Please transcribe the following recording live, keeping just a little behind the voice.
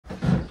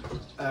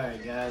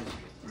Alright guys,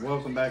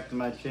 welcome back to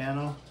my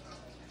channel.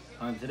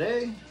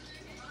 Today,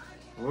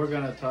 we're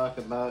going to talk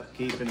about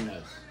keeping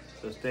notes.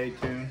 So stay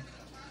tuned,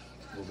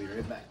 we'll be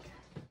right back.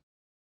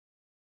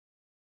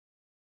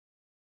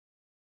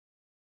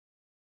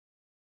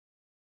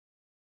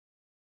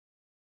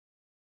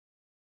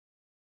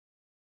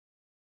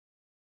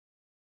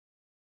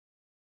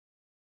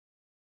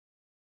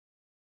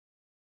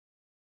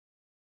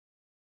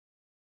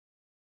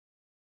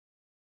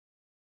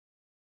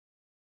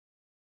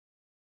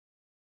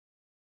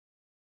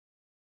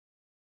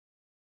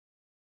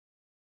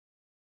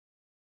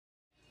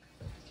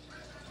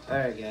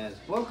 Alright guys,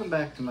 welcome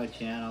back to my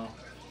channel.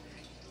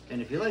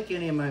 And if you like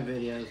any of my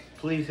videos,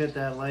 please hit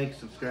that like,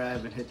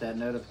 subscribe, and hit that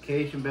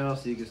notification bell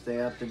so you can stay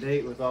up to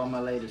date with all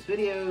my latest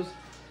videos.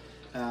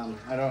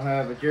 I don't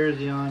have a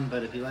jersey on,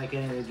 but if you like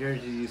any of the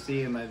jerseys you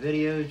see in my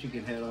videos, you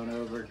can head on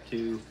over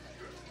to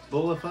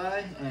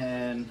Bowlifi,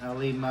 and I'll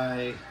leave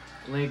my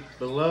link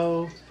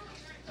below.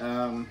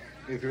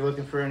 If you're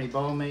looking for any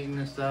ball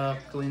maintenance stuff,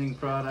 cleaning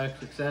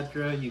products,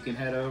 etc., you can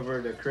head over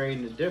to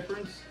Creating the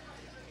Difference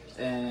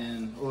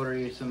and order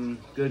you some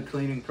good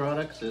cleaning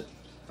products that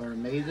are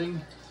amazing.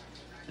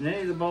 And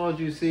any of the balls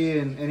you see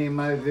in any of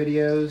my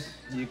videos,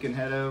 you can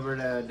head over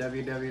to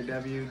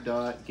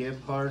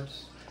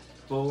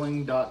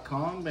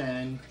www.giveheartsbowling.com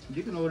and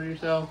you can order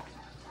yourself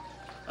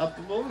up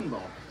a bowling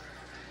ball.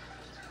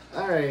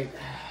 Alright,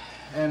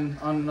 and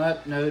on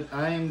that note,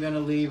 I am going to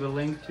leave a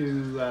link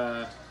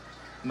to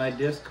my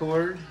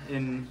Discord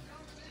in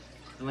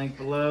the link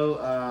below.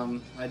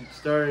 I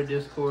started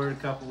Discord a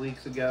couple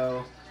weeks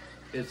ago.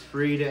 It's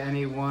free to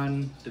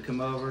anyone to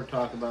come over,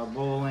 talk about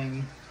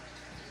bowling,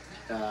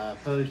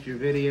 post your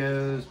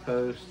videos,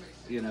 post,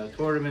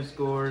 tournament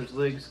scores,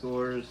 league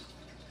scores,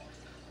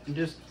 and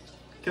just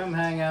come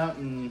hang out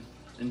and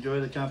enjoy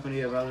the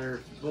company of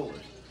other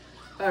bowlers.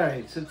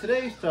 Alright, so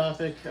today's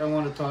topic, I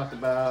want to talk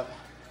about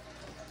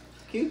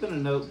keeping a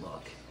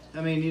notebook.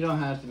 I mean, you don't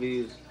have to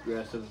be as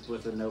aggressive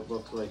with a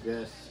notebook like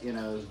this,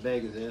 as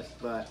big as this,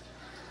 but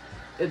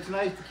it's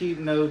nice to keep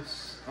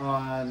notes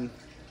on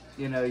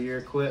your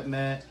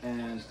equipment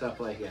and stuff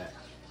like that.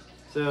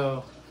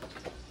 So,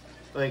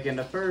 like in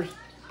the first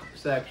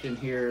section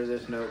here of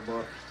this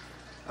notebook,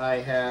 I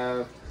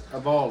have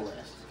a ball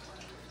list.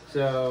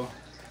 So,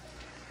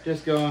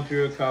 just going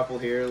through a couple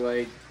here,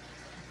 like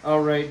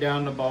I'll write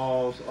down the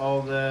balls,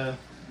 all the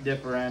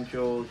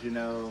differentials,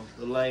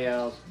 the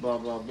layouts, blah,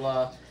 blah,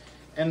 blah,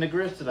 and the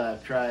grits that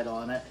I've tried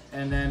on it.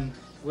 And then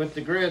with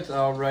the grits,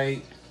 I'll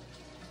write,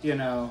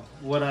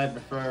 what I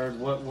preferred,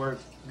 what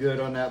worked good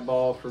on that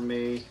ball for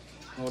me.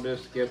 We'll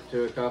just skip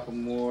to a couple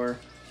more,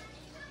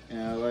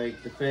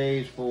 like the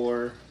phase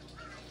 4,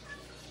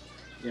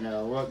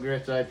 what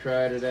grits I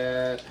tried it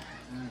at.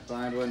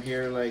 Find one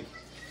here like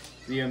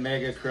the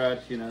Omega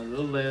Crutch, the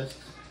list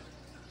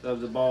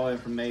of the ball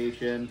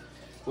information,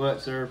 what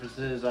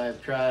surfaces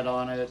I've tried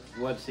on it,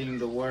 what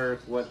seemed to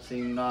work, what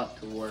seemed not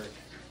to work.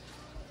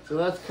 So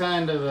that's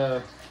kind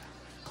of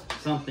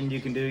something you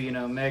can do,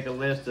 make a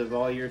list of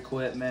all your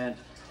equipment,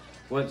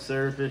 what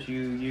surface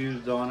you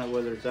used on it,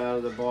 whether it's out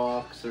of the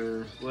box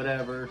or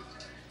whatever.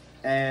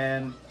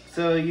 And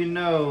so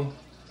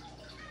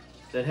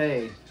that,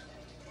 hey,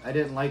 I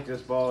didn't like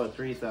this ball at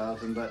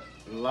 3,000, but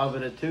love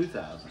it at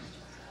 2,000.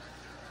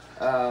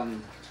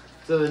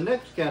 So the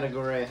next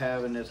category I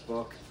have in this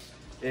book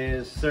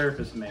is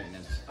surface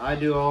maintenance. I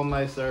do all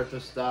my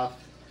surface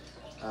stuff.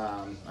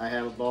 I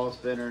have a ball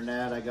spinner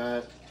net. I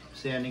got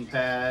sanding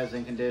pads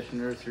and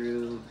conditioner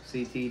through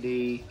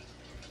CTD,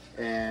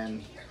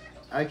 and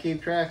I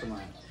keep track of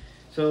mine.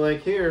 So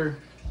like here,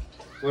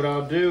 what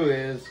I'll do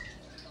is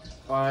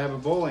I have a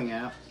bowling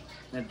app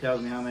and it tells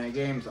me how many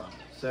games on it.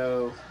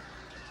 So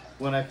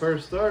when I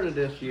first started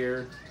this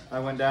year, I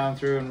went down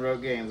through and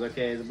wrote games.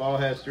 Okay, the ball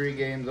has 3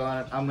 games on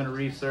it. I'm going to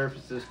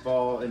resurface this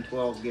ball in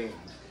 12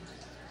 games,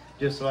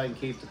 just so I can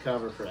keep the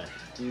cover fresh.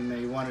 You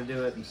may want to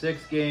do it in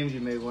 6 games.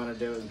 You may want to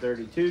do it in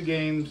 32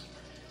 games.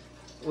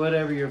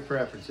 Whatever your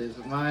preference is.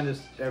 But mine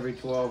is every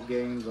 12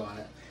 games on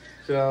it.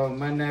 So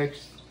my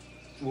next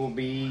will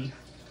be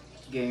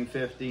game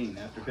 15.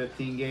 After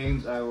 15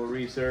 games, I will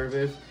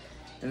resurface,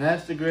 and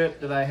that's the grip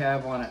that I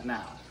have on it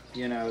now.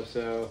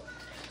 So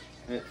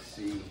let's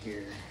see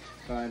here.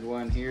 Find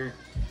one here.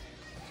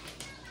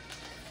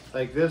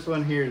 Like this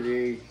one here,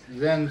 the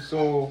Zen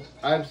Soul.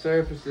 I've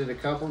surfaced it a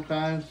couple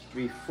times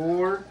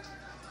before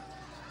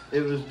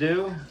it was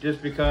due,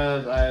 just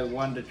because I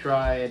wanted to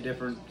try a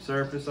different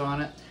surface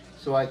on it.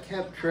 So I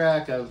kept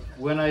track of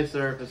when I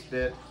surfaced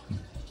it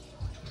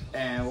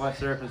and what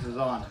surface is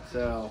on it.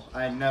 So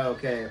I know,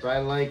 okay, if I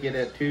like it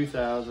at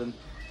 2,000,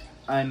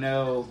 I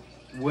know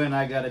when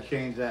I got to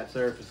change that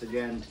surface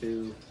again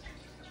to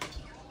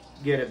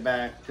get it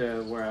back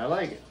to where I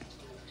like it.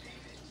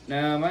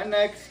 Now my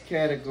next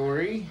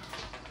category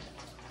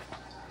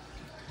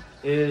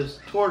is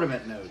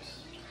tournament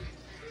notes.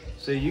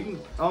 So you can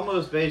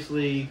almost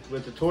basically,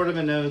 with the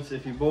tournament notes,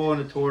 if you bowl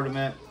in a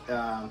tournament,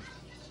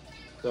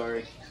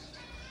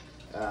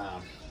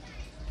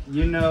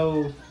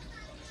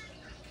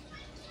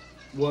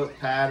 what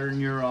pattern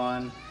you're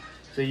on,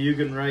 So you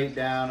can write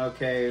down,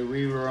 okay,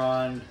 we were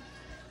on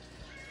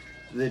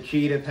the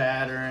cheetah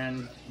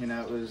pattern, you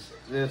know, it was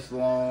this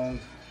long.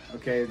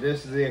 Okay,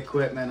 this is the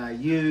equipment I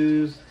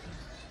used.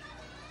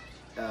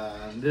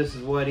 This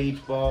is what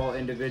each ball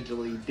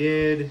individually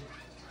did.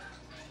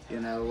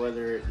 You know,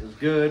 whether it was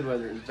good,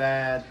 whether it was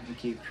bad, and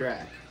keep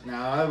track.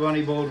 Now, I've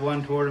only bowled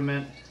one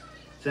tournament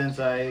since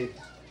I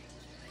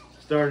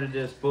started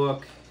this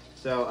book,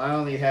 so I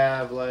only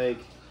have, like,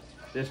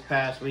 this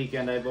past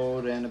weekend I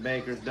bowled in a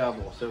Baker's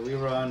double. So we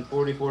were on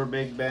 44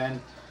 Big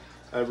Bend.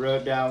 I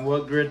wrote down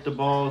what grit the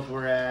balls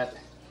were at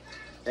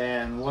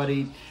and what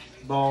each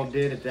ball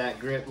did at that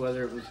grit,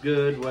 whether it was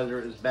good, whether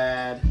it was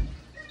bad,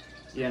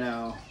 you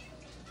know,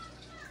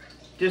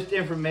 just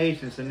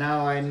information. So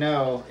now I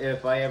know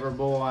if I ever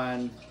bowl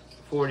on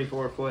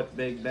 44-foot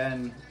Big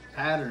Bend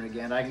pattern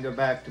again, I can go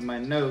back to my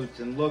notes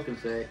and look and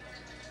say,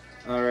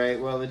 all right,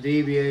 well, the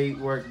DB8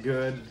 worked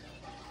good,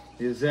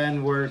 the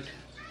Zen worked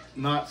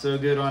not so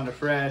good on the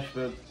fresh,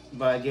 but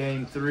by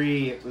game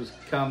 3 it was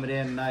coming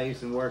in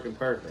nice and working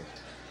perfect.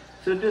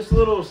 So just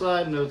little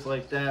side notes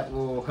like that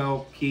will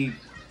help keep,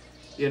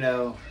 you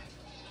know,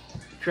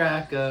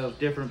 track of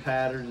different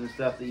patterns and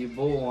stuff that you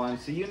bowl on,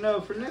 so you know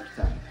for next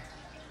time.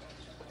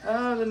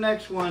 The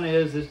next one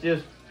is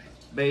just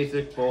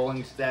basic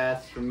bowling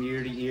stats from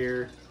year to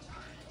year.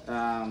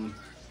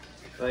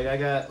 Like I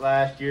got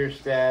last year's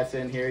stats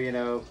in here, you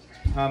know,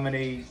 how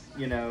many,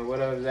 you know,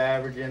 what I was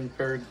averaging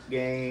per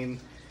game,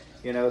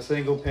 you know,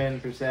 single pin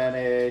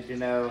percentage, you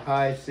know,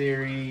 high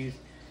series,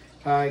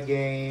 high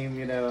game,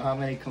 you know, how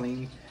many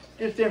clean.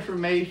 Just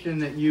information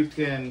that you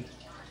can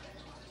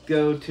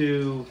go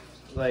to,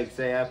 like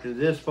say after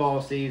this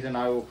fall season,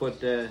 I will put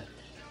them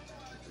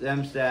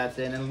stats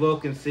in and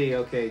look and see,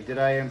 okay, did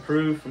I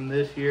improve from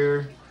this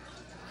year,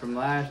 from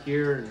last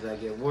year, or did I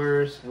get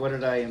worse? What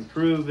did I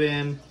improve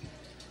in?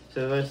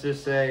 So let's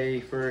just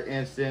say, for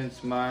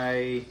instance,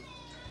 my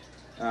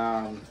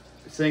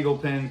single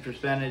pin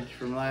percentage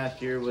from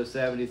last year was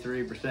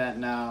 73%.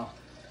 Now,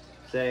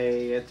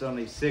 say it's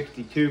only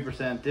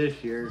 62%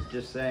 this year,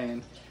 just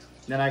saying.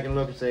 Then I can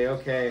look and say,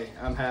 okay,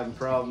 I'm having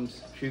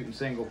problems shooting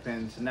single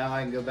pins. So now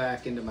I can go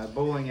back into my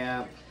bowling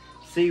app,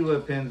 see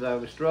what pins I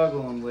was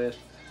struggling with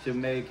to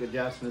make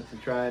adjustments to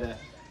try to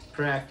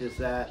practice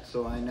that,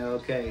 so I know,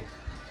 okay,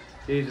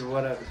 these are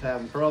what I was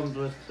having problems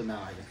with, so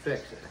now I can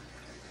fix it.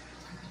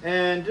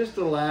 And just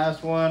the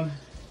last one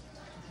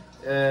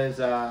is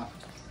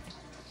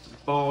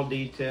ball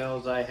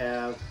details I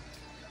have.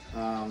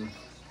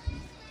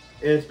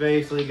 It's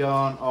basically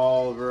going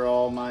all over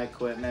all my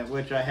equipment,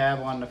 which I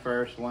have on the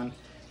first one,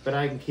 but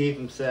I can keep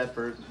them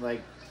separate.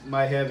 Like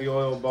my heavy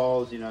oil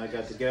balls, you know, I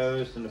got the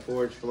Ghost and the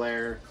Forge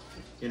Flare,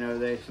 you know,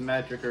 they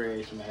symmetric or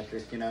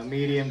asymmetric, you know,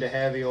 medium to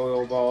heavy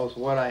oil balls,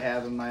 what I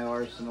have in my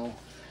arsenal,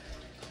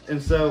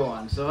 and so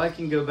on. So I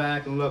can go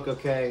back and look,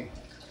 okay,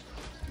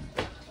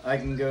 I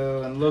can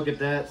go and look at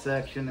that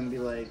section and be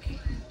like,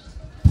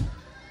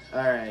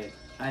 all right,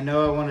 I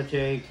know I want to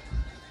take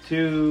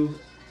 2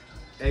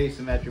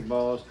 asymmetric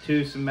balls,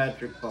 2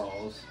 symmetric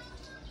balls.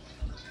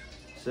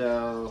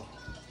 So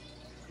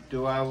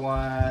do I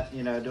want,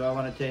 you know, do I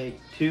want to take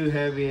 2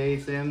 heavy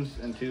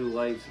asyms and 2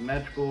 light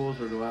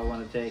symmetricals, or do I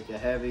want to take a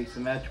heavy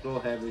symmetrical,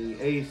 heavy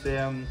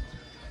asym,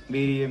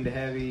 medium to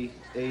heavy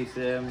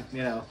asym,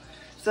 you know,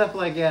 stuff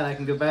like that. I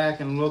can go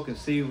back and look and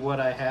see what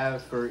I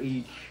have for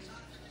each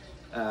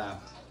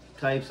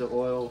types of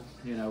oil,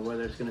 you know,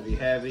 whether it's going to be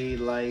heavy,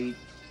 light,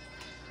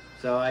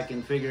 so I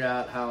can figure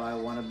out how I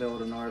want to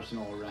build an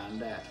arsenal around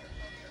that.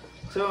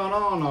 So in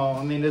all,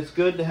 I mean, it's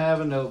good to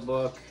have a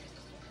notebook.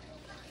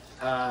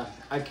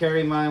 I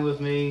carry mine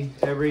with me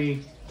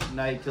every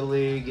night to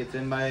league. It's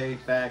in my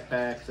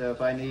backpack, so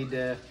if I need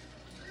to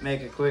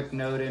make a quick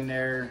note in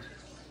there,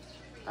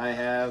 I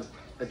have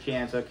a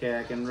chance, okay,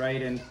 I can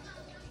write in,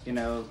 you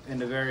know, in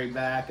the very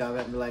back of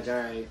it and be like, all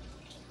right,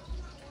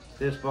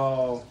 this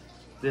ball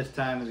this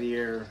time of the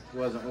year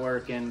wasn't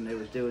working, it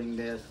was doing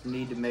this,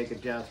 need to make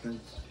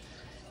adjustments,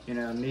 you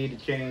know, need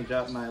to change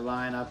up my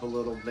lineup a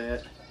little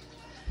bit.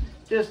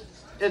 Just,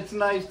 it's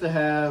nice to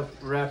have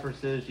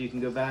references you can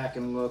go back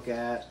and look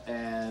at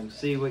and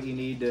see what you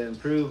need to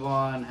improve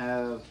on,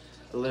 have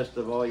a list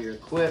of all your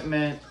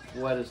equipment,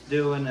 what it's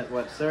doing at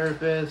what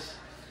surface,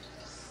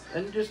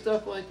 and just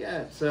stuff like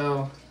that.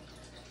 So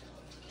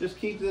just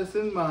keep this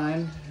in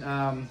mind,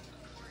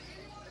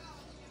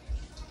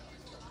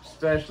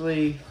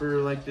 especially for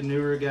like the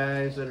newer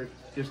guys that are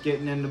just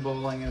getting into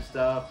bowling and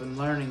stuff and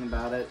learning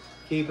about it.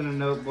 Keeping a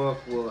notebook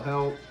will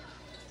help.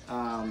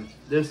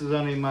 This is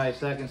only my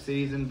second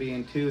season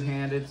being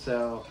two-handed,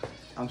 so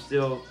I'm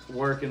still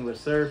working with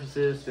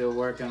surfaces, still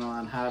working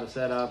on how to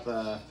set up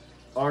a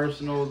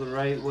arsenal the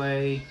right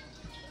way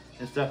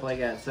and stuff like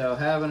that. So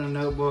having a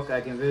notebook,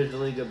 I can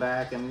visually go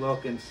back and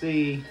look and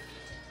see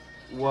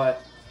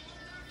what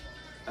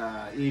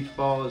each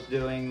ball is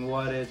doing,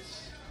 what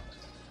it's,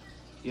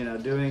 you know,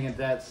 doing at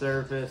that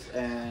surface,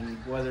 and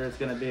whether it's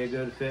going to be a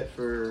good fit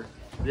for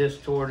this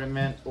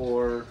tournament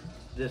or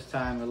this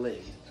time of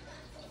league.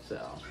 So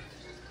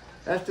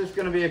that's just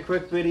going to be a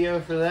quick video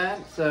for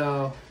that.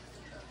 So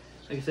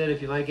Like I said,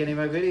 if you like any of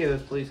my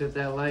videos, please hit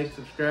that like,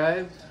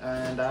 subscribe,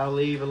 and I'll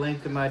leave a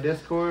link to my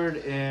Discord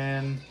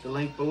in the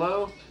link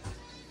below.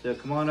 So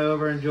come on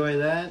over, enjoy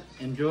that.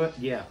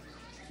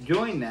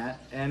 Join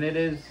that, and it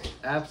is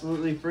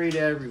absolutely free to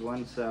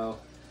everyone. So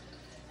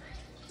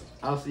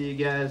I'll see you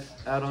guys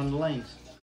out on the lanes.